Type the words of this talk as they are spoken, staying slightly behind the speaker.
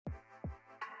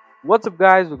What's up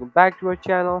guys, welcome back to our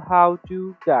channel How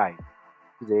To Guide.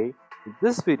 Today in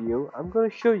this video I'm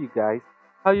going to show you guys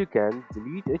how you can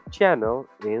delete a channel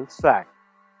in Slack.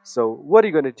 So what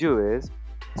you're going to do is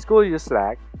just go to your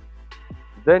Slack,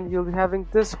 then you'll be having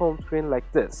this home screen like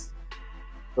this.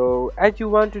 So as you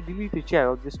want to delete a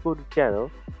channel, just go to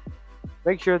channel,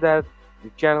 make sure that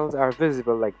the channels are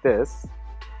visible like this,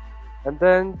 and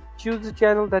then choose the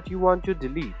channel that you want to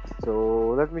delete.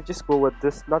 So let me just go with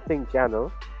this nothing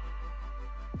channel.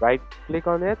 Right click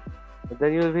on it, and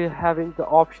then you'll be having the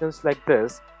options like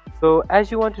this. So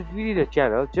as you want to delete a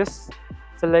channel, just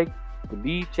select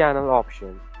delete channel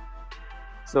option.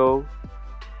 So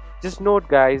just note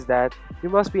guys that you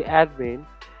must be admin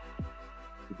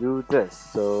to do this.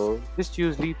 So just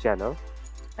choose leave channel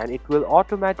and it will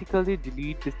automatically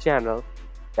delete the channel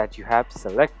that you have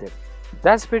selected.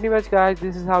 That's pretty much guys,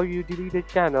 this is how you delete a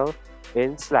channel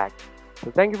in Slack.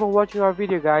 So thank you for watching our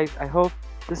video guys. I hope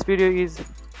this video is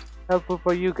helpful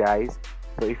for you guys.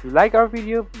 So if you like our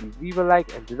video, please leave a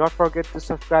like and do not forget to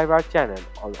subscribe our channel,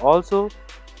 and also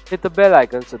hit the bell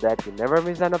icon so that you never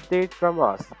miss an update from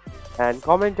us, and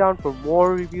comment down for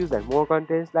more reviews and more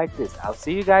contents like this. I'll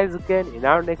see you guys again in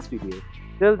our next video.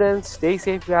 Till then, stay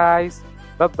safe guys.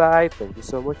 Bye bye. Thank you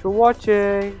so much for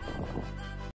watching.